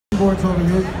Sports over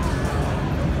here.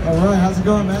 All right, how's it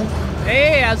going, man?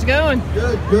 Hey, how's it going?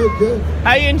 Good, good, good.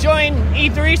 How you enjoying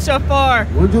E3 so far?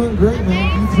 We're doing great,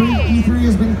 man. E3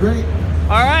 has been great.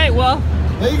 All right, well.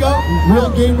 There you go. Real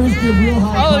gamers give real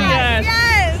high fives. Oh, yes.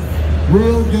 Yes.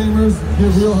 Real gamers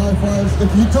give real high fives.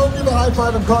 If you told me the high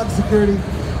five, I'm caught in security.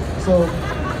 So,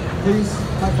 please,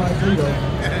 high five. There you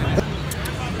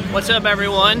go. What's up,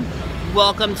 everyone?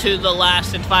 Welcome to the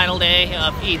last and final day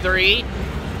of E3.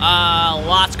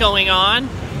 Lots going on.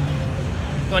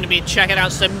 Going to be checking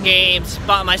out some games.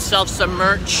 Bought myself some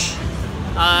merch.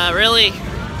 Really,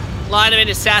 a lot of it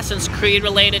Assassin's Creed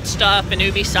related stuff and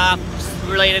Ubisoft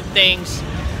related things.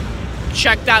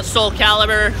 Checked out Soul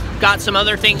Calibur. Got some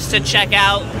other things to check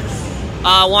out.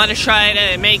 Want to try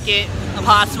to make it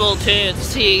possible to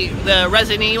see the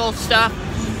Resident Evil stuff.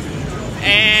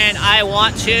 And I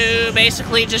want to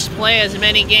basically just play as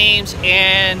many games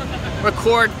and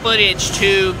record footage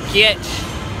to get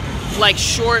like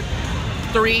short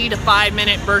 3 to 5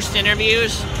 minute burst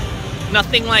interviews.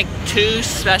 Nothing like too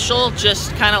special,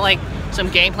 just kind of like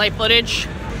some gameplay footage.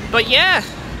 But yeah,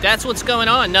 that's what's going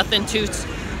on. Nothing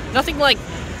like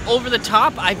over the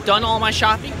top. I've done all my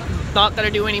shopping. Not that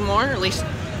I do anymore, at least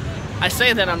I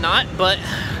say that I'm not, but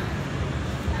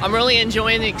I'm really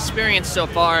enjoying the experience so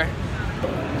far.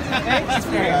 I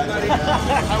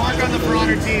work on the For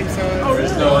Honor team, so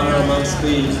there's no honor amongst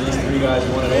thieves. These three guys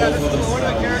want it all for themselves.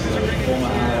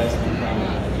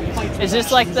 Is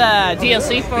this like the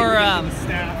DLC for?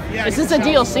 Is this a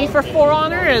DLC for For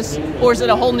Honor, or is it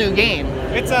a whole new game?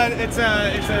 It's an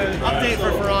update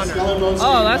for Honor.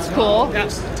 Oh, that's cool.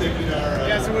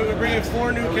 Yeah, so we're bringing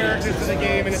 4 new characters to the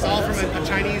game, and it's all from a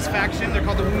Chinese faction. They're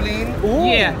called the Wulin. Ooh.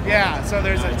 Yeah, so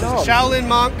there's a Shaolin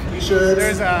monk.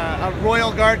 There's a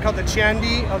royal guard called the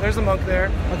Qiandi. Oh, there's a monk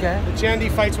there. Okay. The Qiandi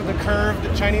fights with a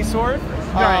curved Chinese sword.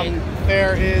 Right.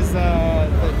 There is the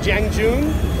Jiang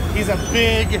Jun.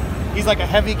 He's like a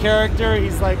heavy character.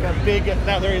 He's like a big,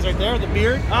 there he is right there, the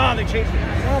beard. Ah, they changed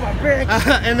it. Oh, my beard.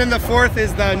 And then the 4th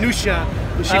is the Nusha.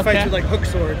 She fights with like hook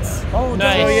swords. Oh,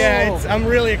 nice. So yeah, I'm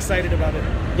really excited about it.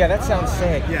 Yeah, that sounds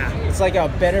sick. Yeah. It's like a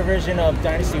better version of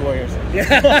Dynasty Warriors.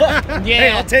 Yeah. Hey,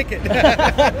 I'll take it.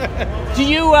 Do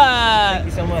you, Thank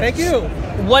you so much. Thank you.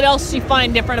 what else do you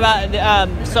find different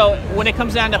about, so when it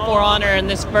comes down to For Honor and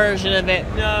this version of it,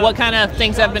 what kind of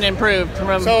things have been improved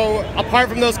from? So apart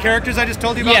from those characters I just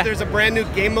told you about, Yeah. there's a brand new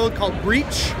game mode called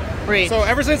Breach. Breach. So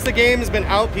ever since the game has been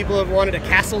out, people have wanted a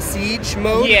castle siege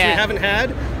mode, which we Yeah. haven't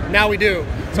had. Now we do.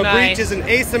 So Nice. Breach is an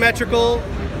asymmetrical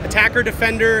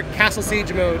attacker-defender castle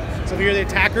siege mode. So if you're the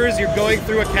attackers, you're going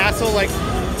through a castle, like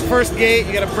first gate,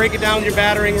 you gotta break it down with your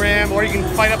battering ram, or you can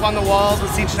fight up on the walls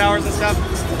with siege towers and stuff.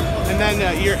 And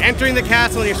then you're entering the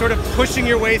castle and you're sort of pushing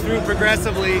your way through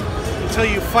progressively until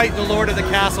you fight the lord of the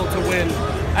castle to win.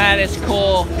 That is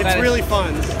cool. It's really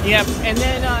fun. Yep. And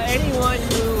then anyone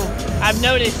who, I've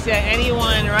noticed that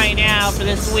anyone right now for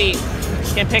this week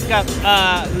can pick up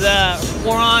the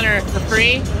For Honor for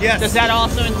free. Yes. Does that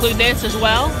also include this as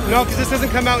well? No, because this doesn't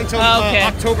come out until Okay.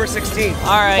 October 16th.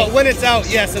 All right. But when it's out,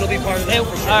 yes, it'll be part of that. All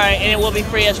for sure. right, and it will be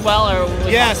free as well, or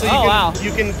Yeah, so wow.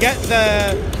 you can get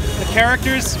the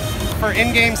characters for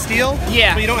in-game steel.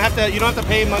 Yeah. So you don't have to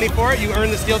pay money for it. You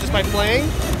earn the steel just by playing.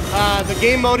 The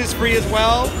game mode is free as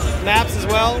well. Maps as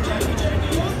well.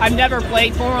 I've never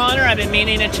played For Honor. I've been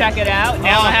meaning to check it out.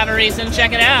 Now I have a reason to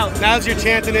check it out. Now's your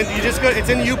chance, and then you just go. It's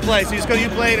in Uplay, so you just go to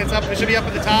Uplay, and it's up. It should be up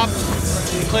at the top.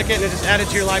 You click it, and it just add it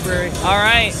to your library. All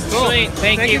right, Cool. sweet.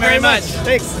 Thank you very much.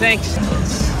 Thanks.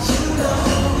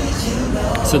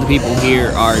 So the people here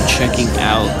are checking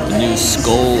out the new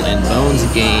Skull and Bones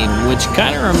game, which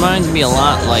kind of reminds me a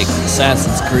lot like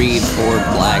Assassin's Creed for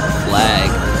Black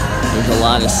Flag. There's a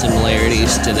lot of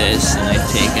similarities to this, and they've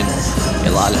taken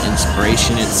a lot of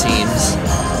inspiration, it seems.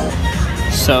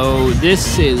 So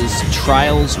this is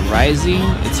Trials Rising.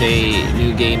 It's a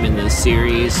new game in the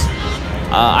series.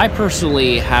 I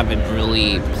personally haven't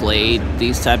really played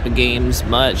these type of games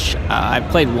much. I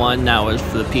played one that was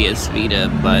for the PS Vita,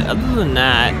 but other than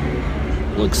that,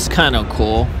 looks kind of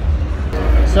cool.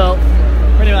 So,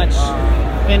 pretty much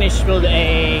finished with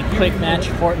a quick match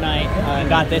of Fortnite.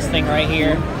 Got this thing right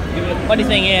here. Funny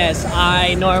thing is,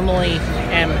 I normally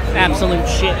am absolute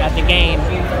shit at the game,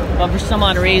 but for some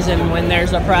odd reason, when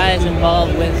there's a prize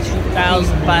involved with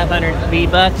 2,500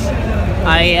 V-Bucks,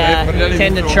 I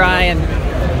tend to try and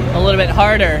a little bit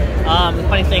harder. The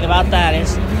funny thing about that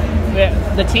is,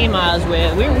 the team I was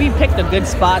with, we picked a good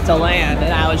spot to land,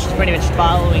 and I was just pretty much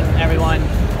following everyone.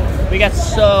 We got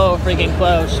so freaking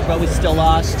close, but we still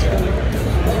lost.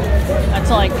 That's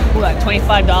like what,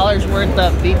 $25 worth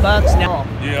of V-Bucks now.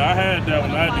 Yeah, I had that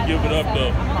one. I had to give it up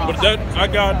though. But that I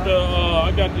got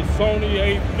the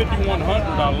Sony A5100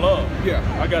 I love. Yeah.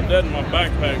 I got that in my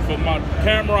backpack. So my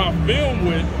camera I film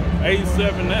with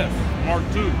A7S Mark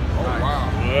II. Oh wow.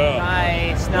 Yeah.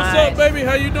 Nice, nice. What's up, baby?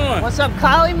 How you doing? What's up,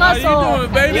 Kali Muscle? How you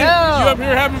doing, baby? Yo. You up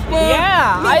here having fun?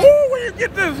 Yeah. Look, where you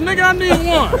get this, nigga? I need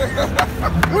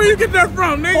one. Where you get that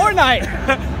from, nigga?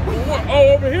 Fortnite.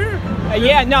 Oh, over here?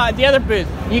 Yeah, no, at the other booth.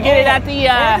 You get it at the.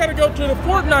 I gotta go to the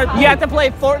Fortnite booth. You have to play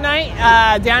Fortnite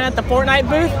down at the Fortnite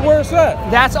booth. Where's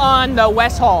that? That's on the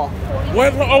West Hall.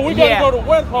 West, oh, we gotta Yeah. go to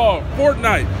West Hall,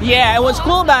 Fortnite. Yeah, and what's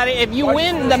cool about it, if you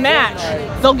win the match,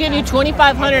 they'll give you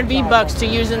 2,500 V-Bucks to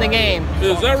use in the game.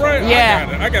 Is that right?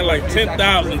 Yeah. I got like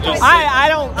 10,000 just. I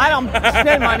don't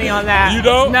spend money on that. You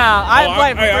don't? No, I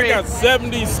play for I free. got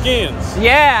 70 skins.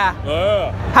 Yeah.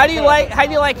 How do you like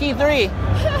E3?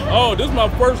 Oh, this is my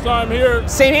first time here.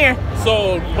 Same here.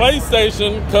 So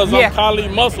PlayStation, because Yeah. I'm Kali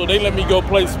Muscle, they let me go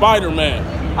play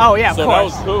Spider-Man. Oh yeah, of So course. that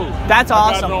was cool. That's I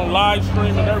awesome. got it on live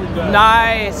stream and everything.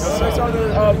 Nice. What's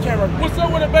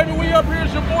up with it, baby? We up here.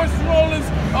 It's your boy Swollen's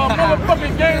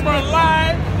motherfucking gamer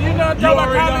live. You know, talking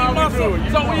about Kali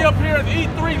Muscle. So we up here at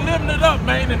E3 living it up,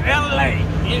 man, in LA.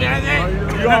 You know what I'm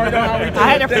saying? You already know how we do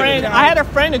I had a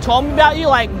friend who told me about you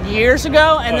like years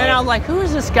ago, and then I was like, "Who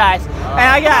is this guy?" And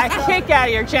I got a kick out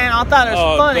of your channel. I thought it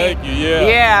was funny. Thank you. Yeah.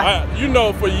 Yeah. You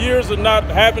know, for years of not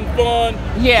having fun.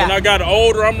 Yeah. When I got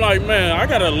older, I'm like, man, I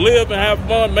gotta live and have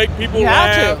fun, make people You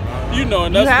have laugh. to. You know,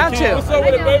 and that's You have the key. to. What's up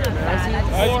with it, baby?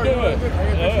 How you doing?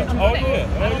 Oh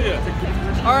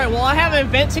yeah. All right. Well, I have an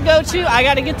event to go to. I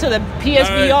got to get to the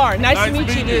PSVR. Nice to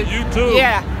meet you, dude. You too.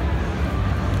 Yeah.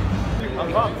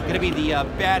 Gonna be the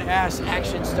badass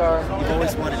action star you've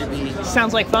always wanted to be.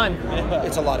 Sounds like fun.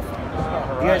 It's a lot of fun.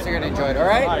 You guys are gonna enjoy it, all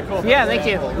right? Cool. Yeah, thank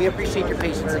you. We appreciate your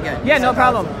patience again. Yeah, no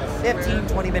problem. 15,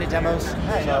 20-minute demos.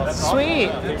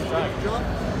 Sweet.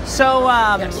 So,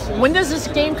 when does this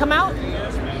game come out?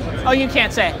 Oh, you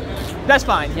can't say. That's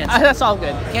fine. That's all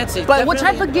good. Can't say. But what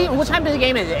type of game? What type of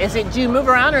game is it? Is it? Do you move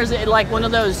around, or is it like one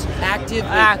of those active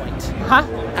waypoint? Huh?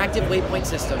 Active waypoint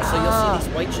system. So you'll see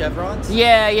these white chevrons.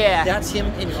 Yeah, yeah. That's him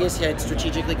in his head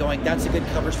strategically going, that's a good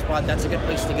cover spot, that's a good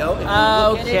place to go. If you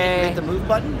look at it, if you hit the move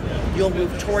button, you'll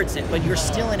move towards it, but you're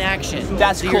still in action.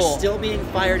 That's so cool. You're still being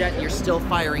fired at and you're still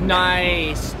firing back.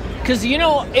 Nice. Because, you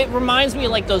know, it reminds me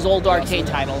of like those old arcade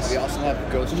titles. We also have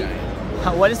Ghost Giant.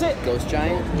 What is it? Ghost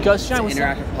Giant. Ghost Giant? It's an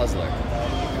interactive puzzler.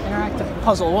 Interactive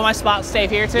puzzle. Will my spot stay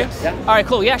here too? Yes. Yeah. All right,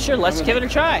 cool. Yeah, sure. Let's give it a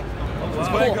try. Let's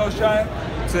play Ghost Giant.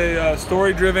 It's a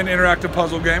story-driven interactive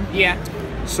puzzle game. Yeah.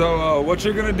 So what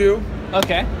you're gonna do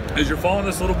is you're following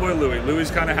this little boy Louis. Louis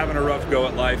kind of having a rough go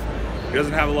at life. He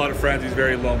doesn't have a lot of friends. He's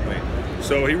very lonely.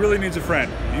 So he really needs a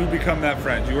friend. You become that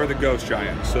friend. You are the Ghost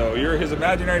Giant. So you're his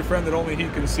imaginary friend that only he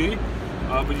can see.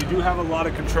 But you do have a lot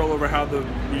of control over how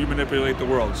you manipulate the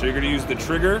world. So you're going to use the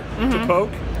trigger to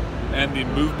poke and the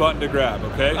move button to grab,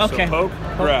 okay? Okay. So poke,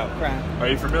 grab. Grab. Are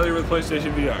you familiar with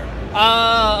PlayStation VR?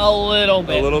 A little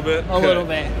bit. A little bit? A little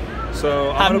bit.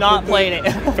 So I've not played it.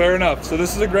 Fair enough. So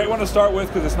this is a great one to start with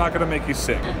because it's not going to make you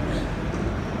sick.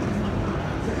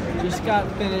 Just got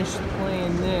finished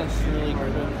playing this really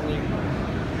quickly.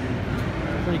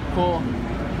 Pretty cool.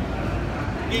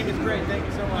 Game is great. Thank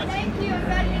you so much. Thank you.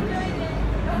 Everybody enjoyed it.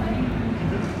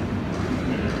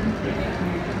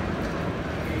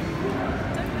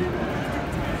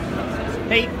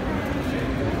 Hey,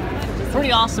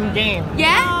 pretty awesome game.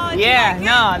 Yeah? Yeah,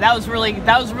 no, that was really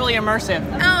immersive.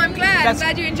 Oh, I'm glad. That's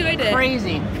I'm glad you enjoyed it.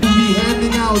 Crazy. We'll be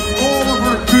handing out all of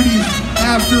our goodies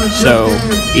after So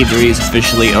E3 is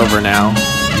officially over now.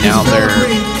 Now they're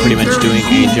pretty much doing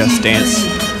a Just Dance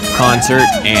concert,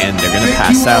 and they're gonna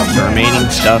pass out the remaining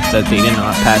stuff that they did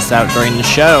not pass out during the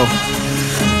show.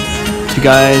 If you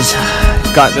guys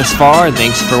got this far,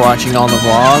 thanks for watching all the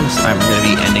vlogs. I'm gonna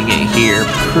be ending it here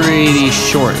pretty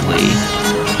shortly.